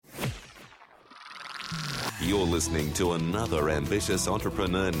You're listening to another ambitious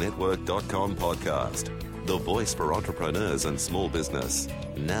entrepreneurnetwork.com podcast, the voice for entrepreneurs and small business.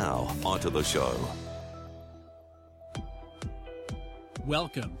 Now, onto the show.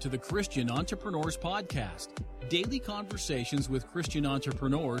 Welcome to the Christian Entrepreneurs Podcast, daily conversations with Christian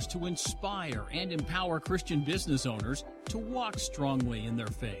entrepreneurs to inspire and empower Christian business owners to walk strongly in their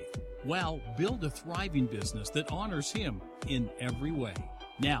faith, while build a thriving business that honors Him in every way.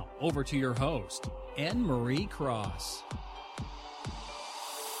 Now, over to your host, Anne-Marie Cross.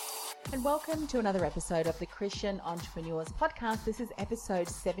 And welcome to another episode of the Christian Entrepreneurs Podcast. This is episode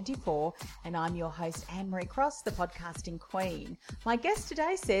 74, and I'm your host, Anne-Marie Cross, the podcasting queen. My guest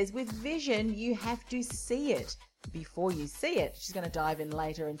today says, with vision, you have to see it before you see it. She's going to dive in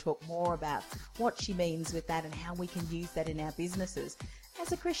later and talk more about what she means with that and how we can use that in our businesses.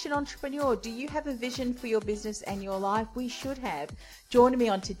 As a Christian entrepreneur, do you have a vision for your business and your life? We should have. Joining me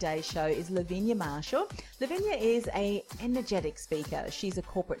on today's show is Lavinia Marshall. Lavinia is an energetic speaker. She's a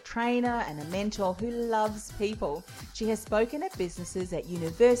corporate trainer and a mentor who loves people. She has spoken at businesses, at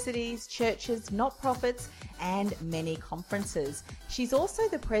universities, churches, not-profits, and many conferences. She's also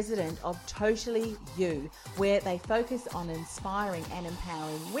the president of Totally You, where they focus on inspiring and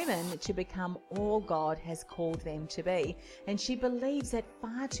empowering women to become all God has called them to be. And she believes that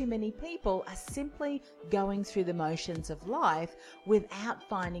far too many people are simply going through the motions of life without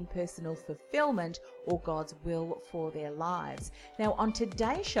finding personal fulfillment or God's will for their lives. Now, on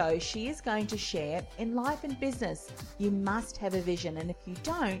today's show, she is going to share, in life and business, you must have a vision. And if you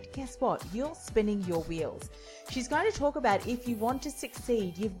don't, guess what? You're spinning your wheels. She's going to talk about if you want to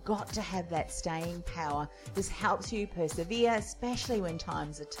succeed, you've got to have that staying power. This helps you persevere, especially when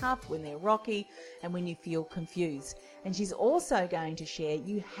times are tough, when they're rocky, and when you feel confused. And she's also going to share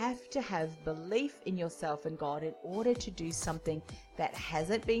you have to have belief in yourself and God in order to do something that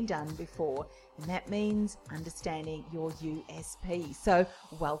hasn't been done before. And that means understanding your USP. So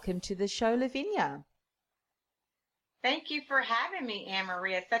welcome to the show, Lavinia. Thank you for having me,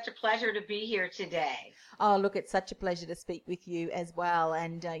 Anne-Marie. It's such a pleasure to be here today. Oh, look, it's such a pleasure to speak with you as well.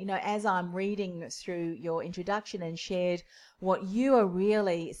 And, as I'm reading through your introduction and shared what you are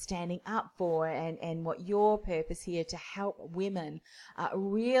really standing up for and what your purpose here to help women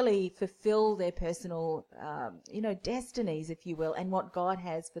really fulfill their personal, destinies, if you will, and what God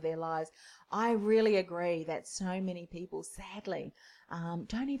has for their lives, I really agree that so many people, sadly,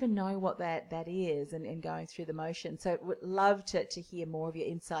 don't even know what that is and going through the motion. So would love to hear more of your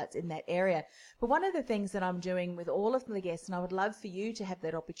insights in that area. But one of the things that I'm doing with all of the guests, and I would love for you to have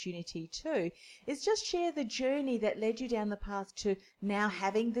that opportunity too, is just share the journey that led you down the path to now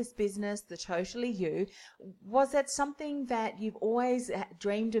having this business, the Totally You. Was that something that you've always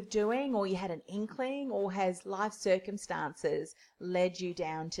dreamed of doing, or you had an inkling, or has life circumstances led you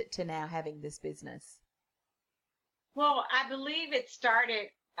down to now having this business? Well, I believe it started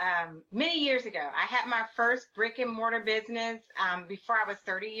many years ago. I had my first brick and mortar business before I was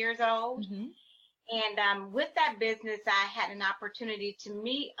 30 years old. Mm-hmm. And with that business, I had an opportunity to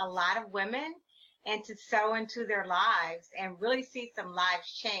meet a lot of women and to sow into their lives and really see some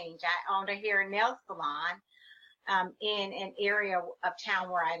lives change. I owned a hair and nail salon in an area of town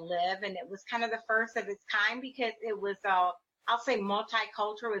where I live, and it was kind of the first of its kind because it was, I'll say,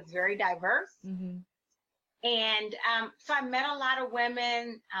 multicultural. It was very diverse. Mm-hmm. And so I met a lot of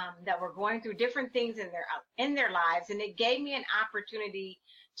women that were going through different things in their lives, and it gave me an opportunity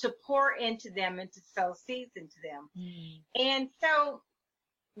to pour into them and to sow seeds into them. And so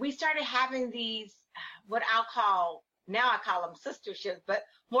we started having these, what I call them sisterships, but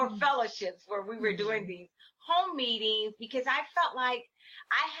more fellowships, where we were doing these home meetings, because I felt like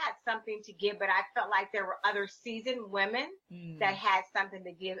I had something to give, but I felt like there were other seasoned women that had something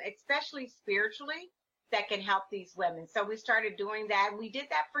to give, especially spiritually, that can help these women. So we started doing that. We did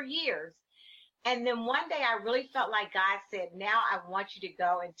that for years. And then one day I really felt like God said, now I want you to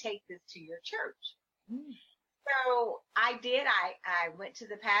go and take this to your church. So I did. I went to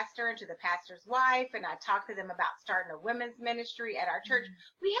the pastor and to the pastor's wife, and I talked to them about starting a women's ministry at our church.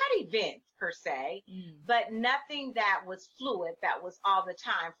 We had events per se, but nothing that was fluid, that was all the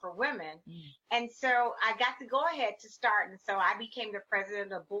time for women. And so I got to go ahead to start. And so I became the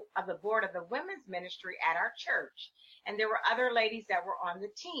president of the board of the women's ministry at our church. And there were other ladies that were on the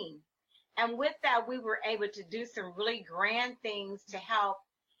team. And with that, we were able to do some really grand things to help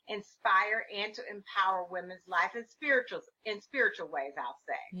inspire and to empower women's life in spiritual ways, I'll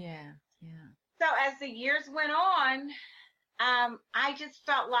say. Yeah. So as the years went on, I just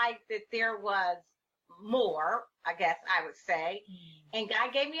felt like that there was more, I guess I would say. And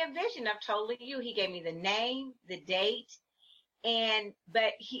God gave me a vision of Totally You. He gave me the name, the date,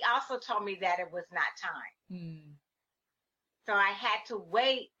 But he also told me that it was not time. Mm. So I had to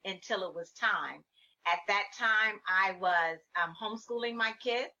wait until it was time. At that time, I was homeschooling my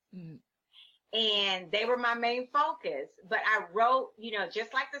kids, and they were my main focus. But I wrote,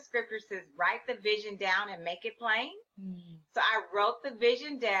 just like the scripture says, write the vision down and make it plain. So I wrote the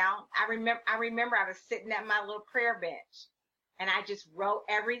vision down. I remember I was sitting at my little prayer bench, and I just wrote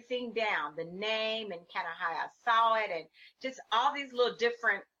everything down, the name and kind of how I saw it, and just all these little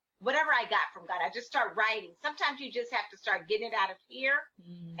different, whatever I got from God. I just start writing. Sometimes you just have to start getting it out of here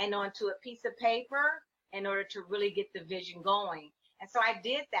and onto a piece of paper in order to really get the vision going. And so I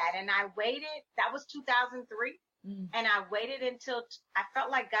did that, and I waited. That was 2003. And I waited until I felt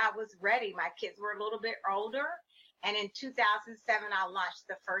like God was ready. My kids were a little bit older. And in 2007, I launched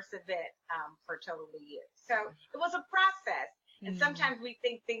the first event for Totally You. So it was a process. And sometimes we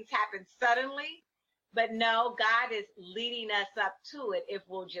think things happen suddenly, but no, God is leading us up to it if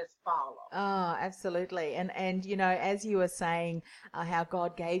we'll just follow. Oh, absolutely. And as you were saying, how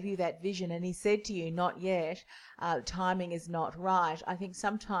God gave you that vision and he said to you, not yet, timing is not right. I think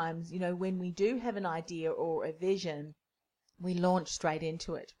sometimes, when we do have an idea or a vision, we launch straight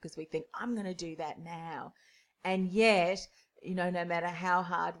into it because we think, I'm going to do that now. And yet, no matter how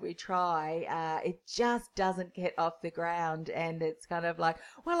hard we try, it just doesn't get off the ground. And it's kind of like,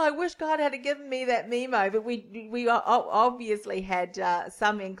 well, I wish God had given me that memo, but we obviously had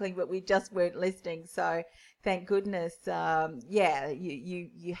some inkling, but we just weren't listening. So thank goodness,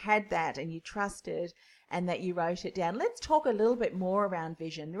 you had that and you trusted and that you wrote it down. Let's talk a little bit more around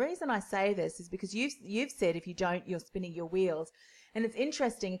vision. The reason I say this is because you've said if you don't, you're spinning your wheels. And it's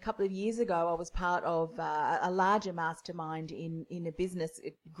interesting, a couple of years ago, I was part of a larger mastermind in a business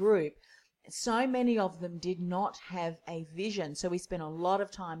group. So many of them did not have a vision. So we spent a lot of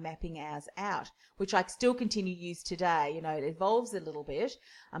time mapping ours out, which I still continue to use today. It evolves a little bit,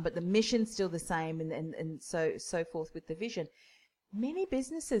 but the mission's still the same and so forth with the vision. Many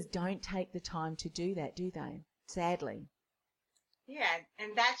businesses don't take the time to do that, do they? Sadly. Yeah,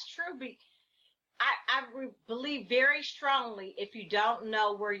 and that's true. I believe very strongly if you don't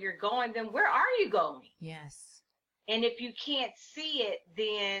know where you're going, then where are you going? Yes. And if you can't see it,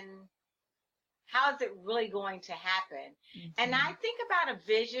 then how is it really going to happen? And I think about a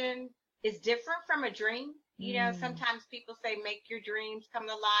vision is different from a dream. Sometimes people say, make your dreams come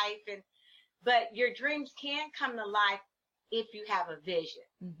to life. But your dreams can come to life if you have a vision.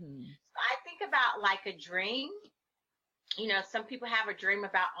 So I think about like a dream. Some people have a dream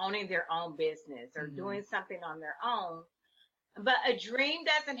about owning their own business or doing something on their own. But a dream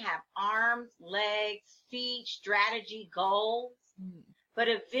doesn't have arms, legs, feet, strategy, goals. But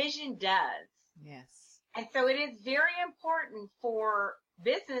a vision does. Yes. And so it is very important for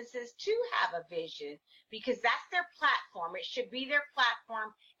businesses to have a vision because that's their platform. It should be their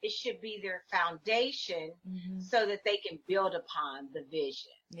platform. It should be their foundation so that they can build upon the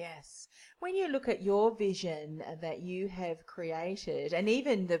vision. Yes. When you look at your vision that you have created and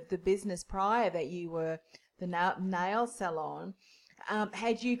even the business prior that you were the nail salon,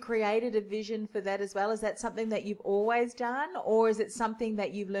 had you created a vision for that as well? Is that something that you've always done or is it something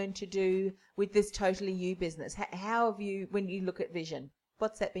that you've learned to do with this Totally You business? How have you, when you look at vision,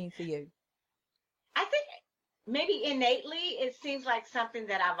 what's that been for you? I think maybe innately it seems like something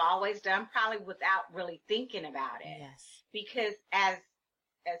that I've always done, probably without really thinking about it. Yes. Because as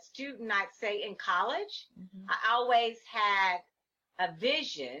a student, I'd say in college, I always had a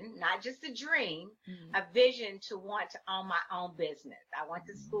vision, not just a dream, a vision to want to own my own business. I went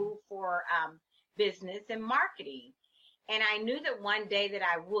to school for business and marketing, and I knew that one day that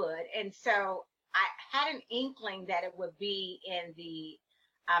I would. And so I had an inkling that it would be in the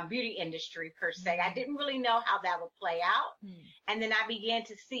beauty industry per se. I didn't really know how that would play out. And then I began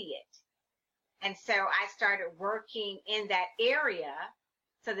to see it. And so I started working in that area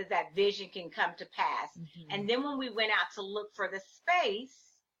so that vision can come to pass. And then when we went out to look for the space,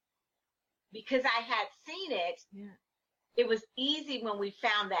 because I had seen it, it was easy when we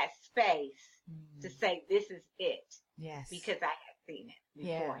found that space to say, this is it. Yes. Because I had seen it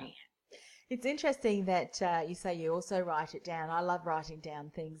beforehand. It's interesting that you say you also write it down. I love writing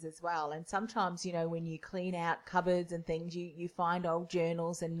down things as well. And sometimes, when you clean out cupboards and things, you find old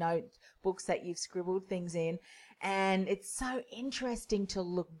journals and notebooks that you've scribbled things in. And it's so interesting to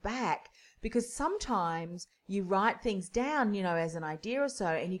look back because sometimes you write things down, as an idea or so,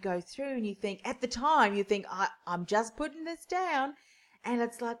 and you go through and you think, at the time, I'm just putting this down. And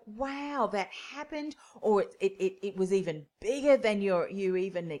it's like, wow, that happened, or it was even bigger than you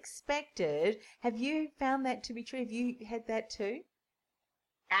even expected. Have you found that to be true? Have you had that too?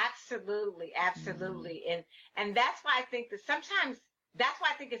 Absolutely, absolutely. And that's why I think that sometimes, that's why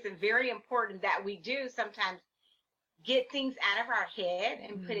I think it's very important that we do sometimes get things out of our head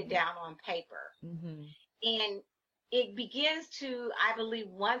and put it down on paper. And it begins to, I believe,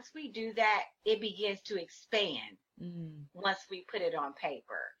 once we do that, it begins to expand. Once we put it on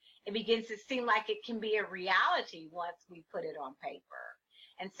paper, it begins to seem like it can be a reality once we put it on paper.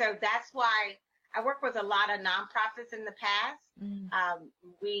 And so that's why I work with a lot of nonprofits in the past.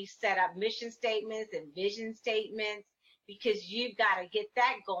 We set up mission statements and vision statements because you've got to get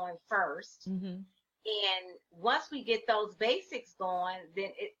that going first. And once we get those basics going,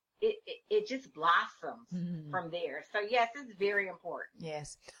 then it just blossoms from there. So yes, it's very important.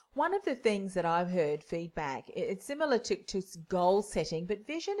 Yes. One of the things that I've heard feedback, it's similar to goal setting, but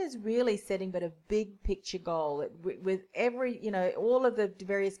vision is really setting but a big picture goal with every, all of the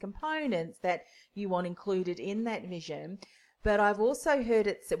various components that you want included in that vision. But I've also heard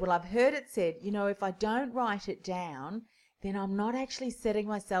it said, if I don't write it down, then I'm not actually setting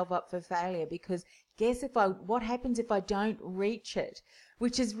myself up for failure, because what happens if I don't reach it?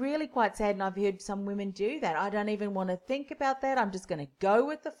 Which is really quite sad, and I've heard some women do that. I don't even want to think about that. I'm just going to go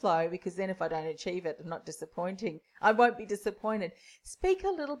with the flow, because then if I don't achieve it, I won't be disappointed. Speak a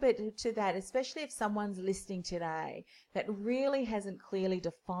little bit to that, especially if someone's listening today that really hasn't clearly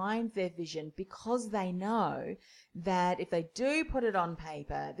defined their vision, because they know that if they do put it on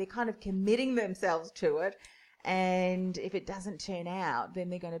paper, they're kind of committing themselves to it. And if it doesn't turn out, then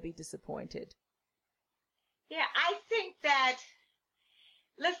they're going to be disappointed. Yeah, I think that,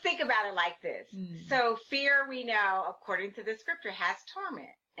 let's think about it like this. So fear, we know, according to the scripture, has torment,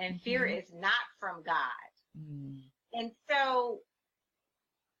 and fear is not from God. And so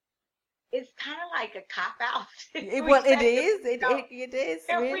it's kind of like a cop-out. It is. It is.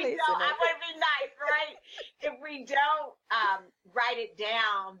 If really, we don't, I want to be nice, right? If we don't write it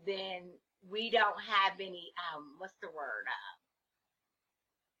down, then we don't have any, what's the word?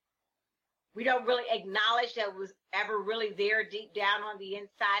 We don't really acknowledge that it was ever really there deep down on the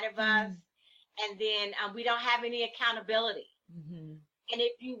inside of us. And then we don't have any accountability. And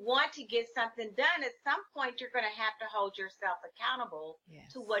if you want to get something done, at some point, you're going to have to hold yourself accountable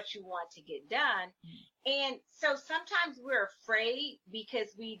to what you want to get done. And so sometimes we're afraid because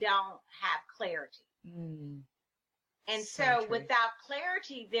we don't have clarity. And so without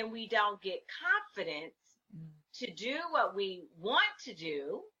clarity, then we don't get confidence to do what we want to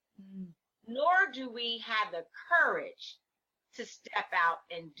do, nor do we have the courage to step out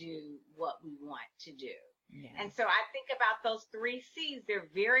and do what we want to do. And so I think about those 3 C's. They're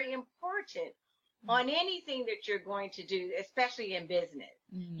very important on anything that you're going to do, especially in business.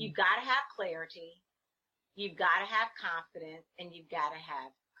 You've got to have clarity, you've got to have confidence, and you've got to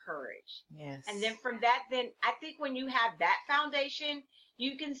have courage. And then from that, then I think when you have that foundation,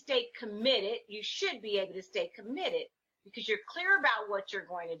 you can stay committed. You should be able to stay committed because you're clear about what you're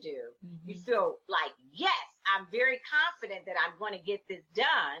going to do. You feel like, yes, I'm very confident that I'm going to get this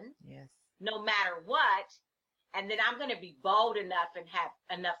done, no matter what. And then I'm going to be bold enough and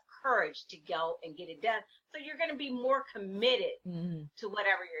have enough courage to go and get it done. So you're going to be more committed to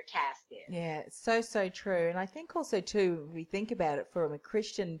whatever your task is. Yeah, it's so true. And I think also too, we think about it from a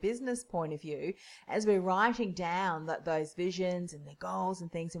Christian business point of view, as we're writing down those visions and the goals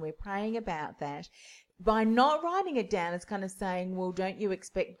and things, and we're praying about that. By not writing it down, it's kind of saying, well, don't you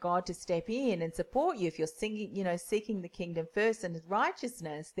expect God to step in and support you? If you're seeking the kingdom first and his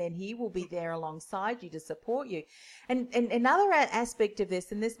righteousness, then he will be there alongside you to support you. And another aspect of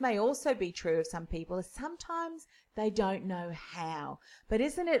this, and this may also be true of some people, is sometimes they don't know how. But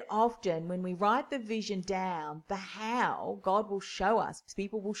isn't it often when we write the vision down, the how, God will show us.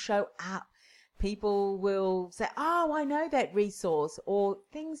 People will show up. People will say, oh, I know that resource, or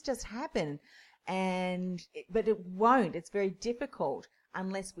things just happen. But it won't. It's very difficult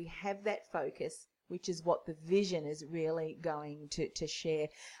unless we have that focus, which is what the vision is really going to share,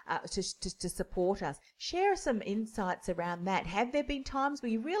 to support us. Share some insights around that. Have there been times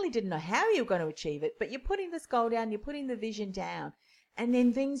where you really didn't know how you were going to achieve it, but you're putting this goal down, you're putting the vision down, and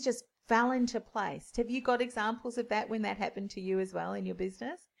then things just fell into place? Have you got examples of that when that happened to you as well in your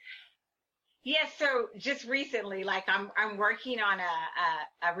business? Yes, so just recently, like I'm working on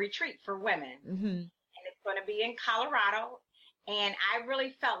a retreat for women, and it's going to be in Colorado, and I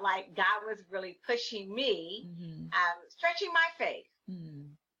really felt like God was really pushing me, stretching my faith,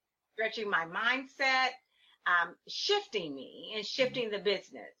 stretching my mindset, shifting me and shifting the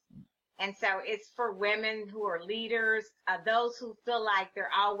business. And so it's for women who are leaders, those who feel like they're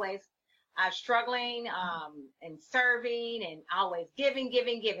always struggling and serving and always giving.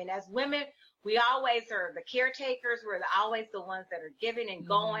 As women, we always are the caretakers. We're always the ones that are giving and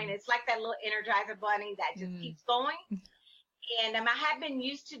going. It's like that little Energizer bunny that just keeps going. And I have been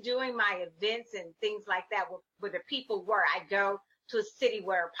used to doing my events and things like that where the people were. I go to a city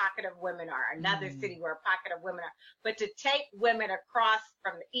where a pocket of women are, another city where a pocket of women are. But to take women across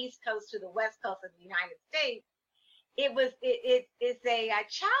from the East Coast to the West Coast of the United States, it's a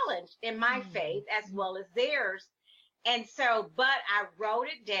challenge in my faith as well as theirs. And so, but I wrote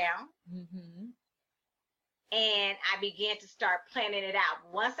it down and I began to start planning it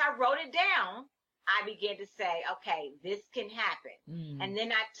out. Once I wrote it down, I began to say, okay, this can happen. And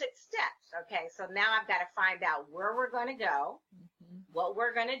then I took steps. Okay, so now I've got to find out where we're going to go, what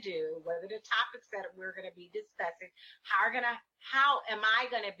we're going to do, what are the topics that we're going to be discussing, how am I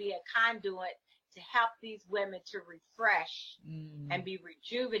going to be a conduit to help these women to refresh and be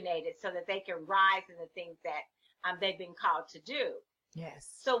rejuvenated so that they can rise in the things that they've been called to do. Yes.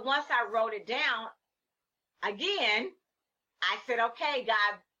 So once I wrote it down, again, I said, okay,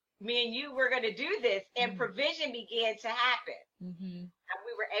 God, me and you, we're going to do this. And provision began to happen. And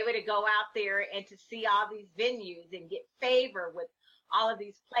we were able to go out there and to see all these venues and get favor with all of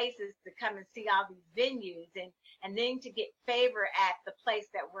these places to come and see all these venues and then to get favor at the place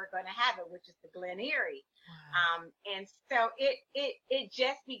that we're going to have it, which is the Glen Erie. Wow. And so it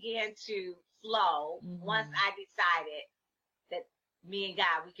just began to flow once I decided that me and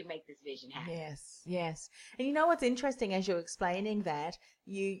God, we can make this vision happen. Yes, yes. And you know what's interesting, as you're explaining that,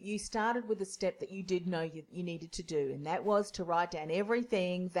 you started with a step that you did know you needed to do, and that was to write down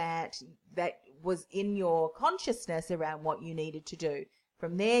everything that was in your consciousness around what you needed to do.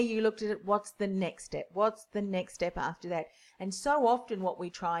 From there, you looked at it, what's the next step? What's the next step after that? And so often what we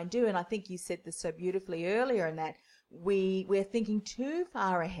try and do, and I think you said this so beautifully earlier, in that we're thinking too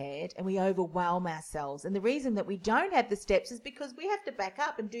far ahead and we overwhelm ourselves. And the reason that we don't have the steps is because we have to back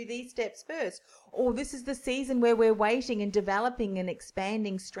up and do these steps first. Or this is the season where we're waiting and developing and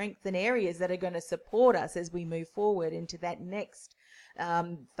expanding strengths and areas that are going to support us as we move forward into that next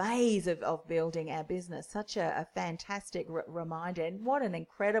phase of building our business. Such a fantastic reminder, and what an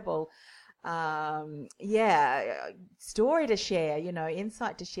incredible story to share,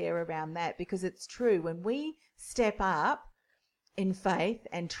 insight to share around that, because it's true. When we step up in faith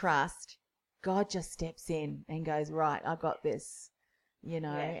and trust, God just steps in and goes, right, I got this,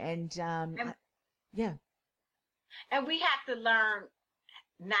 Yes. And we have to learn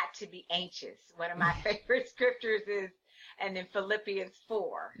not to be anxious. One of my favorite scriptures is, and in Philippians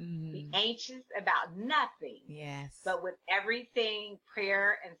 4, be anxious about nothing. Yes. But with everything,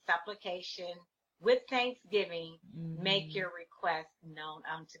 prayer and supplication, with thanksgiving, make your requests known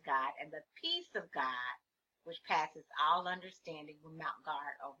unto God. And the peace of God, which passes all understanding, will mount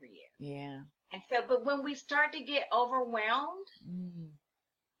guard over you. Yeah. And so, but when we start to get overwhelmed,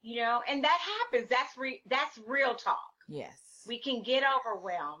 and that happens, that's real talk. Yes. We can get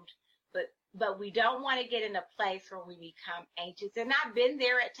overwhelmed, but we don't want to get in a place where we become anxious. And I've been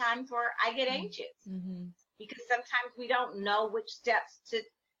there at times where I get anxious because sometimes we don't know which steps to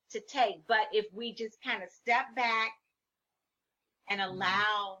take. But if we just kind of step back and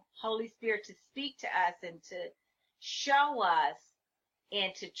allow Holy Spirit to speak to us and to show us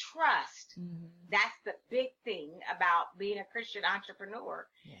and to trust, that's the big thing about being a Christian entrepreneur,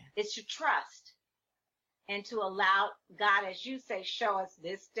 is to trust and to allow God, as you say, show us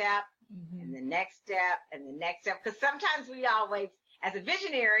this step and the next step and the next step. Because sometimes we always, as a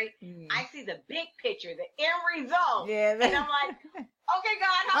visionary, I see the big picture, the end result. Yeah, and I'm like, okay,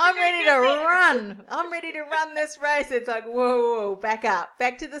 God, I'm ready to run. I'm ready to run this race. It's like, whoa, back up,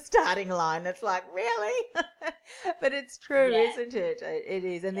 back to the starting line. It's like, really? But it's true, isn't it? It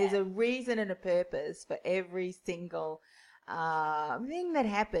is. And there's a reason and a purpose for every single thing that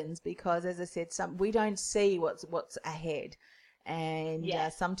happens, because, as I said, we don't see what's ahead. And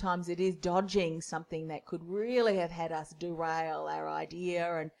sometimes it is dodging something that could really have had us derail our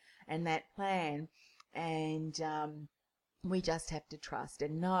idea and that plan. And we just have to trust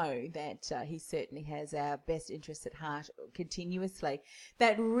and know that he certainly has our best interests at heart continuously.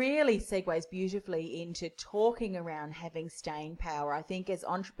 That really segues beautifully into talking around having staying power. I think as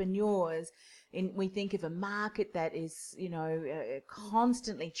entrepreneurs, we think of a market that is,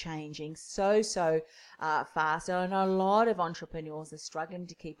 constantly changing so fast. And a lot of entrepreneurs are struggling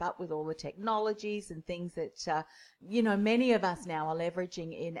to keep up with all the technologies and things that, many of us now are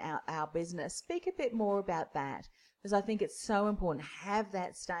leveraging in our business. Speak a bit more about that, because I think it's so important to have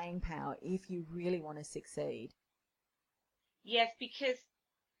that staying power if you really want to succeed. Yes, because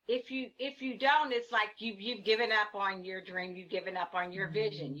if you don't, it's like you've given up on your dream, you've given up on your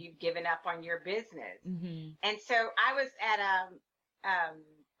vision, you've given up on your business. And so I was at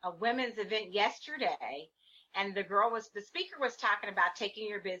a women's event yesterday, and the speaker was talking about taking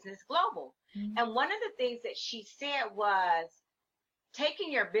your business global. Mm-hmm. And one of the things that she said was,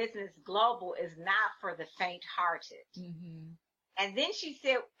 taking your business global is not for the faint-hearted. Mm-hmm. And then she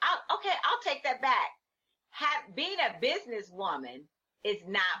said, I'll take that back. Being a businesswoman is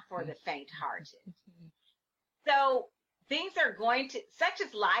not for the faint-hearted. Mm-hmm. So things are such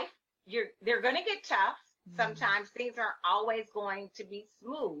as life, they're going to get tough. Mm-hmm. Sometimes things aren't always going to be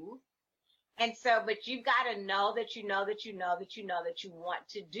smooth. And so, but you've got to know that you want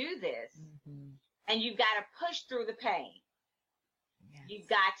to do this. Mm-hmm. And you've got to push through the pain. Yes. You've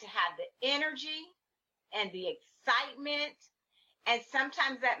got to have the energy and the excitement. And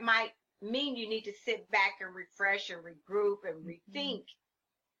sometimes that might mean you need to sit back and refresh and regroup and rethink.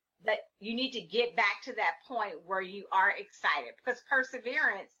 That you need to get back to that point where you are excited, because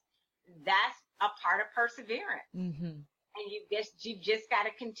perseverance, that's a part of perseverance. Mm-hmm. And you've just got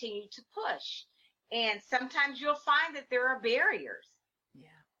to continue to push. And sometimes you'll find that there are barriers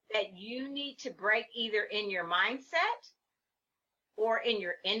that you need to break, either in your mindset or in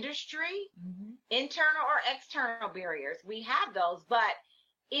your industry, internal or external barriers. We have those, but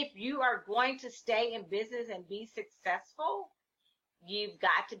if you are going to stay in business and be successful, you've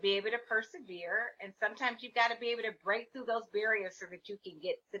got to be able to persevere. And sometimes you've got to be able to break through those barriers so that you can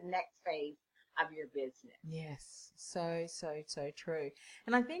get to the next phase of your business. Yes, so true.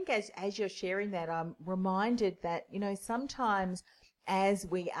 And I think as you're sharing that, I'm reminded that, sometimes as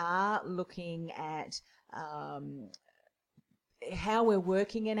we are looking at how we're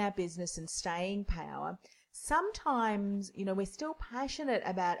working in our business and staying power, sometimes, we're still passionate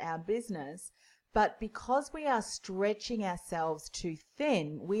about our business, but because we are stretching ourselves too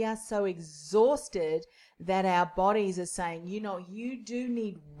thin, we are so exhausted that our bodies are saying, you do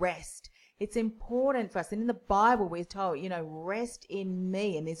need rest. It's important for us. And in the Bible, we're told, rest in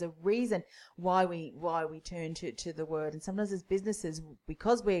me. And there's a reason why we turn to the word. And sometimes as businesses,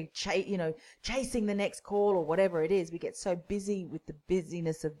 because we're, chasing the next call or whatever it is, we get so busy with the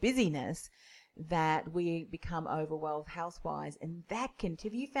busyness of busyness that we become overwhelmed health-wise. And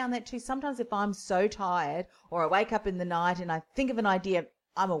have you found that too? Sometimes if I'm so tired, or I wake up in the night and I think of an idea,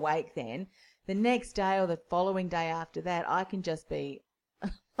 I'm awake then. The next day or the following day after that, I can just be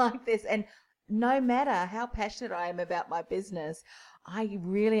like this. And no matter how passionate I am about my business, I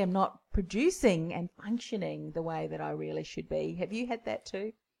really am not producing and functioning the way that I really should be. Have you had that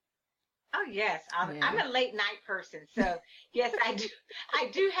too? Oh, yes. I'm a late night person. So, yes, I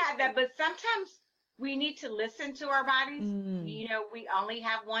do have that. But sometimes we need to listen to our bodies. We only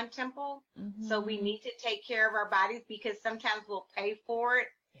have one temple. Mm-hmm. So we need to take care of our bodies, because sometimes we'll pay for it.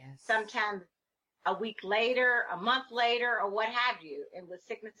 Yes. Sometimes a week later, a month later, or what have you. And with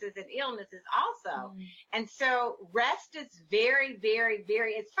sicknesses and illnesses also. And so rest is very, very,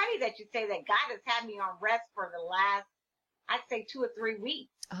 very, it's funny that you say that. God has had me on rest for the last, I'd say 2 or 3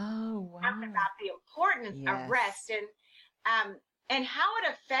 weeks. Oh, wow. Talking about the importance of rest and how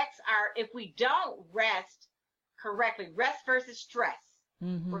it affects if we don't rest correctly, rest versus stress.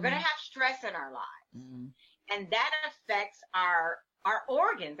 Mm-hmm. We're going to have stress in our lives. Mm-hmm. And that affects our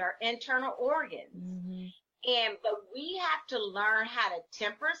organs, our internal organs. Mm-hmm. But we have to learn how to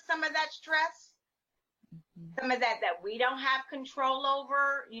temper some of that stress. Some of that we don't have control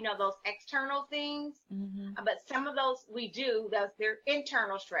over, those external things. Mm-hmm. But some of those we do, they're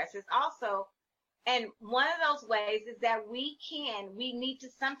internal stresses also. And one of those ways is that we need to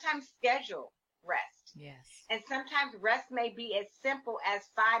sometimes schedule rest. Yes. And sometimes rest may be as simple as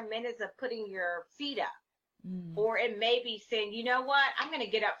 5 minutes of putting your feet up. Mm. Or it may be saying, you know what, I'm going to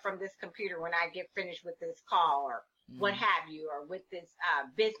get up from this computer when I get finished with this call, or what have you, or with this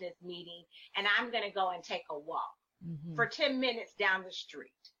business meeting, and I'm going to go and take a walk for 10 minutes down the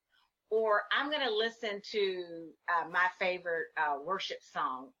street. Or I'm going to listen to my favorite worship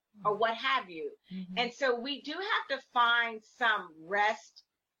song, or what have you. Mm-hmm. And so we do have to find some rest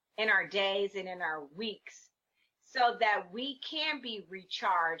in our days and in our weeks, so that we can be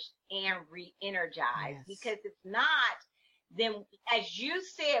recharged and re-energized. Yes. Because if not, then, as you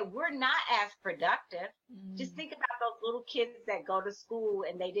said, we're not as productive. Just think about those little kids that go to school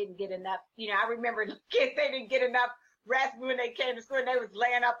and they didn't get enough. I remember the kids, they didn't get enough rest when they came to school, and they was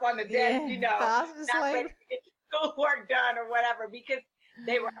laying up on the desk, not ready to get schoolwork done or whatever, because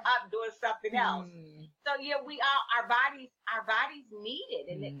they were up doing something else. So we our bodies need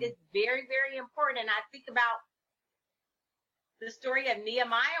it, and it's very, very important. And I think about the story of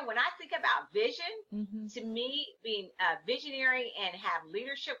Nehemiah. When I think about vision, to me, being a visionary and have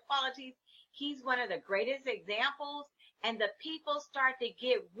leadership qualities, he's one of the greatest examples. And the people start to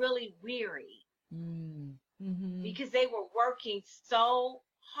get really weary because they were working so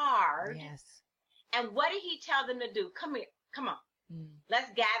hard. Yes. And what did he tell them to do? Come here, come on.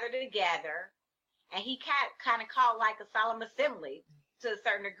 Let's gather together. And he kind of called like a solemn assembly to a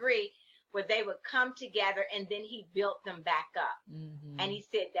certain degree, where they would come together, and then he built them back up. And he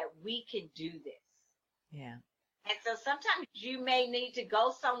said that we can do this. Yeah. And so sometimes you may need to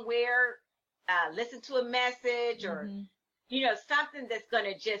go somewhere, listen to a message, or, you know, something that's going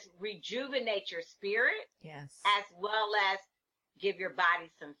to just rejuvenate your spirit. Yes. As well as give your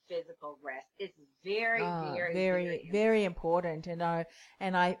body some physical rest. It's very important. And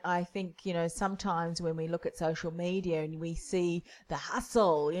I think, you know, sometimes when we look at social media and we see the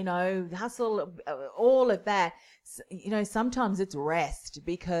hustle, all of that, you know, sometimes it's rest,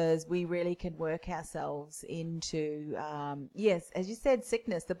 because we really can work ourselves into, yes, as you said,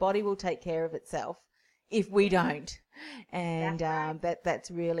 sickness. The body will take care of itself if we don't. And that's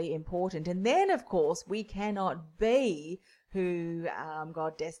really important. And then, of course, we cannot be who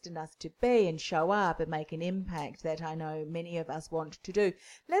God destined us to be and show up and make an impact that I know many of us want to do.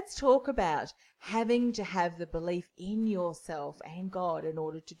 Let's talk about having to have the belief in yourself and God in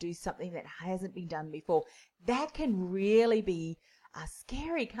order to do something that hasn't been done before. That can really be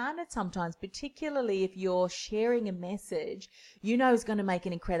scary, can't it, sometimes, particularly if you're sharing a message you know is going to make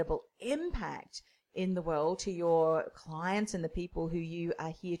an incredible impact in the world to your clients and the people who you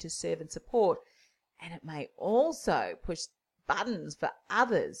are here to serve and support. And it may also push buttons for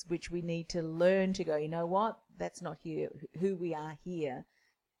others, which we need to learn to go, you know what, that's not who we are here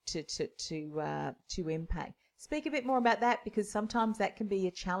to impact. Speak a bit more about that, because sometimes that can be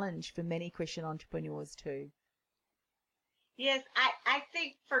a challenge for many Christian entrepreneurs too. Yes, I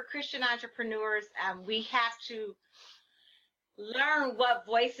think for Christian entrepreneurs, we have to learn what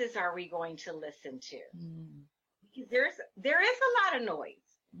voices are we going to listen to. Because there is a lot of noise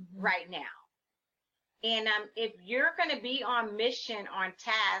right now. And if you're going to be on mission, on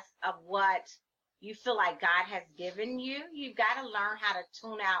task of what you feel like God has given you, you've got to learn how to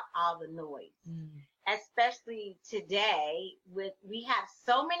tune out all the noise. Especially today, we have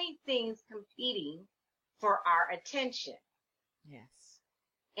so many things competing for our attention. Yes.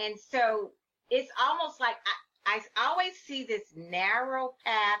 And so it's almost like I always see this narrow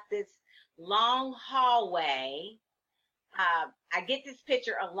path, this long hallway. I get this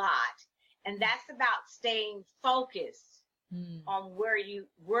picture a lot. And that's about staying focused on where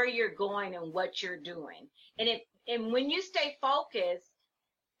you're going and what you're doing. And when you stay focused,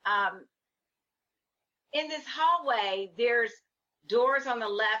 in this hallway, there's doors on the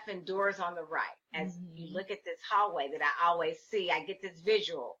left and doors on the right. As you look at this hallway that I always see, I get this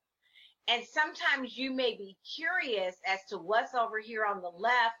visual. And sometimes you may be curious as to what's over here on the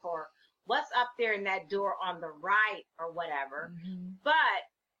left, or what's up there in that door on the right, or whatever. But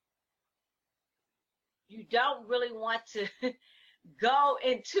you don't really want to go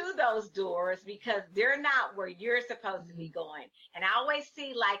into those doors, because they're not where you're supposed to be going. And I always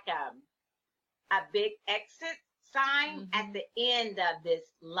see like a big exit sign at the end of this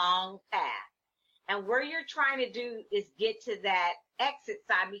long path. And where you're trying to do is get to that exit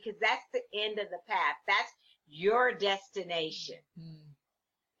sign, because that's the end of the path. That's your destination.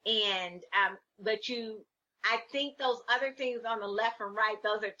 And, I think those other things on the left and right,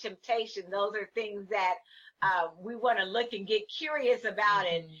 those are temptation. Those are things that we want to look and get curious about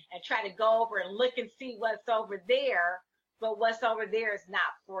it, and try to go over and look and see what's over there. But what's over there is not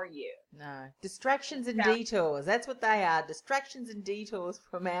for you. No. Distractions and detours. That's what they are. Distractions and detours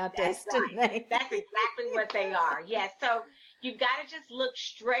from our destiny. Right. That's exactly what they are. Yes. So you've got to just look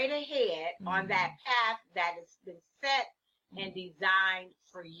straight ahead on that path that has been set and designed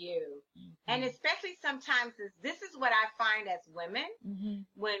for you. And especially sometimes this is what I find as women,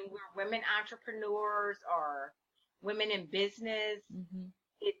 when we're women entrepreneurs or women in business,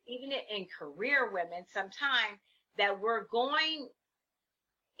 even in career women, sometimes that we're going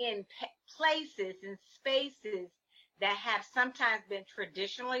in places and spaces that have sometimes been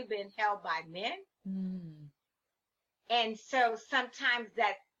traditionally been held by men. And so sometimes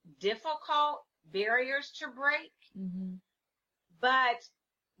that's difficult barriers to break. But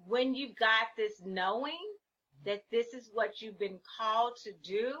when you've got this knowing that this is what you've been called to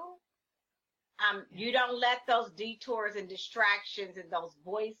do, you don't let those detours and distractions and those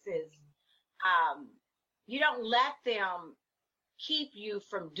voices, you don't let them keep you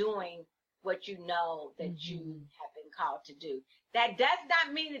from doing what you know that you have been called to do. That does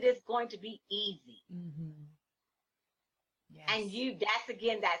not mean that it's going to be easy. Yes. And that's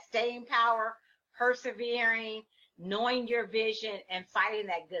again, that staying power, persevering, knowing your vision, and fighting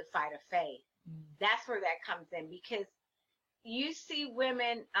that good fight of faith. That's where that comes in, because you see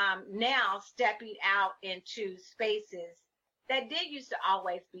women now stepping out into spaces that did used to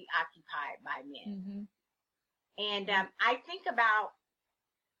always be occupied by men. And I think about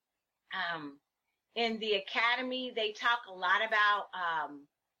in the academy, they talk a lot about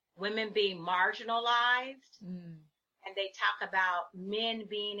women being marginalized, and they talk about men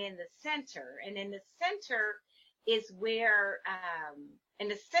being in the center. And in the center is where, in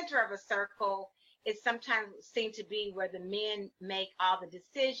the center of a circle, it sometimes seems to be where the men make all the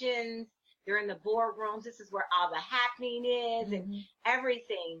decisions. They're in the boardrooms. This is where all the happening is and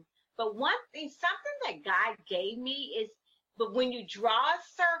everything. But one thing, something that God gave me is, but when you draw a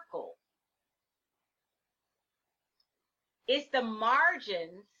circle, it's the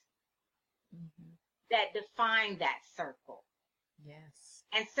margins that define that circle. Yes.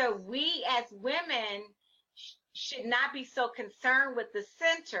 And so we as women should not be so concerned with the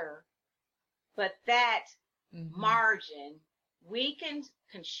center, but that margin, we can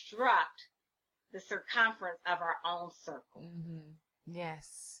construct the circumference of our own circle.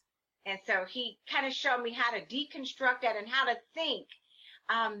 Yes. And so he kind of showed me how to deconstruct that and how to think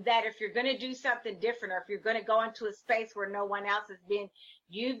that if you're going to do something different, or if you're going to go into a space where no one else has been,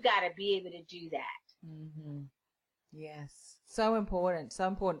 you've got to be able to do that. Yes. So important,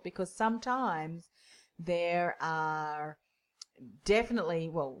 because sometimes there are definitely,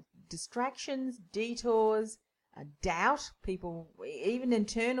 distractions, detours, doubt, people, even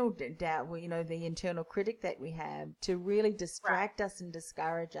internal doubt, the internal critic that we have to really distract us and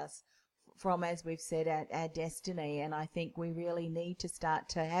discourage us from, as we've said, our destiny. And I think we really need to start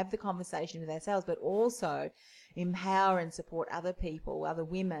to have the conversation with ourselves, but also empower and support other people, other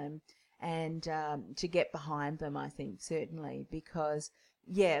women, and to get behind them, I think, certainly, because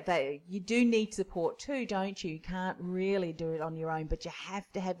you do need support too, don't you? You can't really do it on your own, but you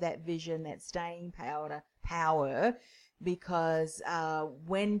have to have that vision, that staying power, because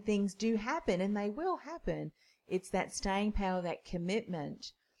when things do happen, and they will happen, it's that staying power, that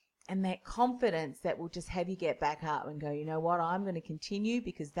commitment, and that confidence that will just have you get back up and go, you know what, I'm going to continue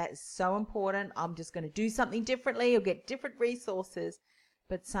because that is so important. I'm just going to do something differently or get different resources,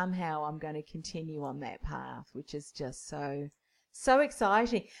 but somehow I'm going to continue on that path, which is just so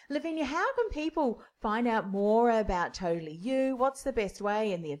exciting. Lavinia, how can people find out more about Totally You? What's the best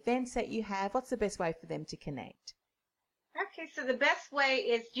way, and the events that you have? What's the best way for them to connect? Okay, so the best way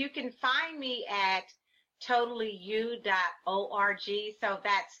is you can find me at totallyu.org. So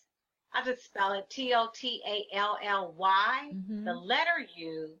that's, I'll just spell it TOTALLY, the letter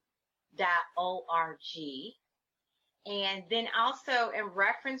U.org. And then also in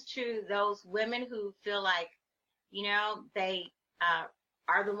reference to those women who feel like, they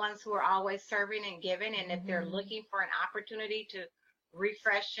are the ones who are always serving and giving. And if they're looking for an opportunity to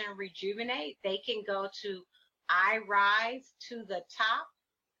refresh and rejuvenate, they can go to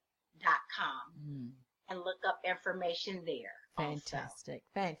irisetoThetop.com and look up information there.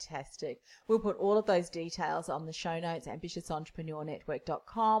 Fantastic. We'll put all of those details on the show notes,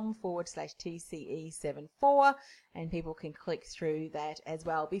 ambitiousentrepreneurnetwork.com/TCE74, and people can click through that as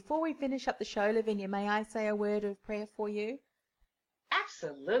well. Before we finish up the show, Lavinia, may I say a word of prayer for you?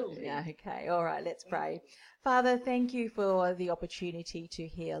 Absolutely. Okay. All right. Let's pray. Father, thank you for the opportunity to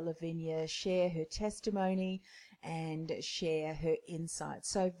hear Lavinia share her testimony and share her insights.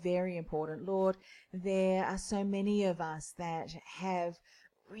 So very important, Lord. There are so many of us that have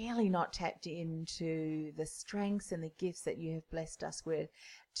really not tapped into the strengths and the gifts that you have blessed us with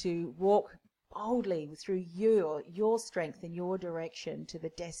to walk boldly through your strength and your direction to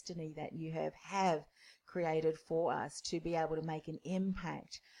the destiny that you have created for us, to be able to make an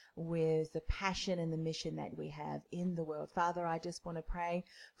impact with the passion and the mission that we have in the world. Father, I just want to pray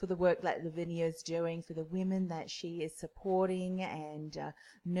for the work that Lavinia is doing, for the women that she is supporting and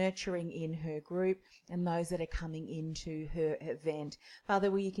nurturing in her group, and those that are coming into her event. Father,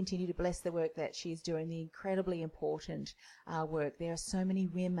 will you continue to bless the work that she is doing, the incredibly important work. There are so many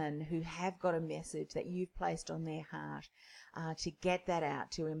women who have got a message that you've placed on their heart, to get that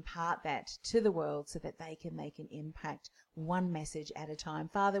out, to impart that to the world so that they can make an impact, one message at a time.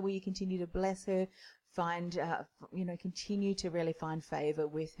 Father, will you continue to bless her, continue to really find favor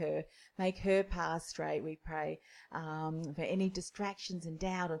with her, make her path straight, we pray, for any distractions and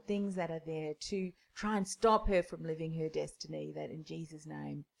doubt or things that are there to try and stop her from living her destiny, that in Jesus'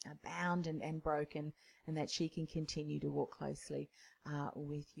 name are bound and broken, and that she can continue to walk closely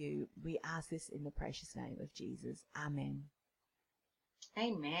with you. We ask this in the precious name of Jesus. Amen.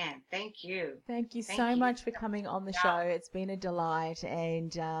 Amen. Thank you. Thank you so much for coming on the show. It's been a delight,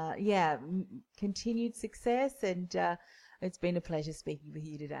 and continued success, and it's been a pleasure speaking with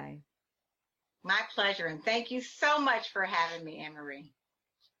you today. My pleasure, and thank you so much for having me, Anne-Marie.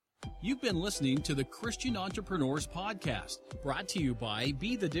 You've been listening to the Christian Entrepreneurs Podcast, brought to you by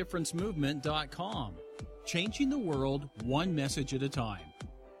BeTheDifferenceMovement.com. Changing the world one message at a time.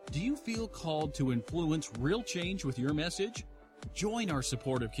 Do you feel called to influence real change with your message? Join our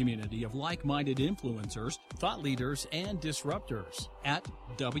supportive community of like-minded influencers, thought leaders, and disruptors at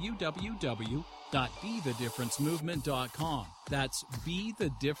www.BeTheDifferenceMovement.com. That's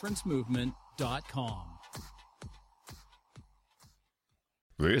BeTheDifferenceMovement.com.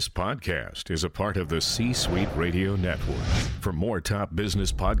 This podcast is a part of the C-Suite Radio Network. For more top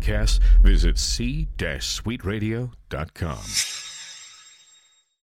business podcasts, visit c-suiteradio.com.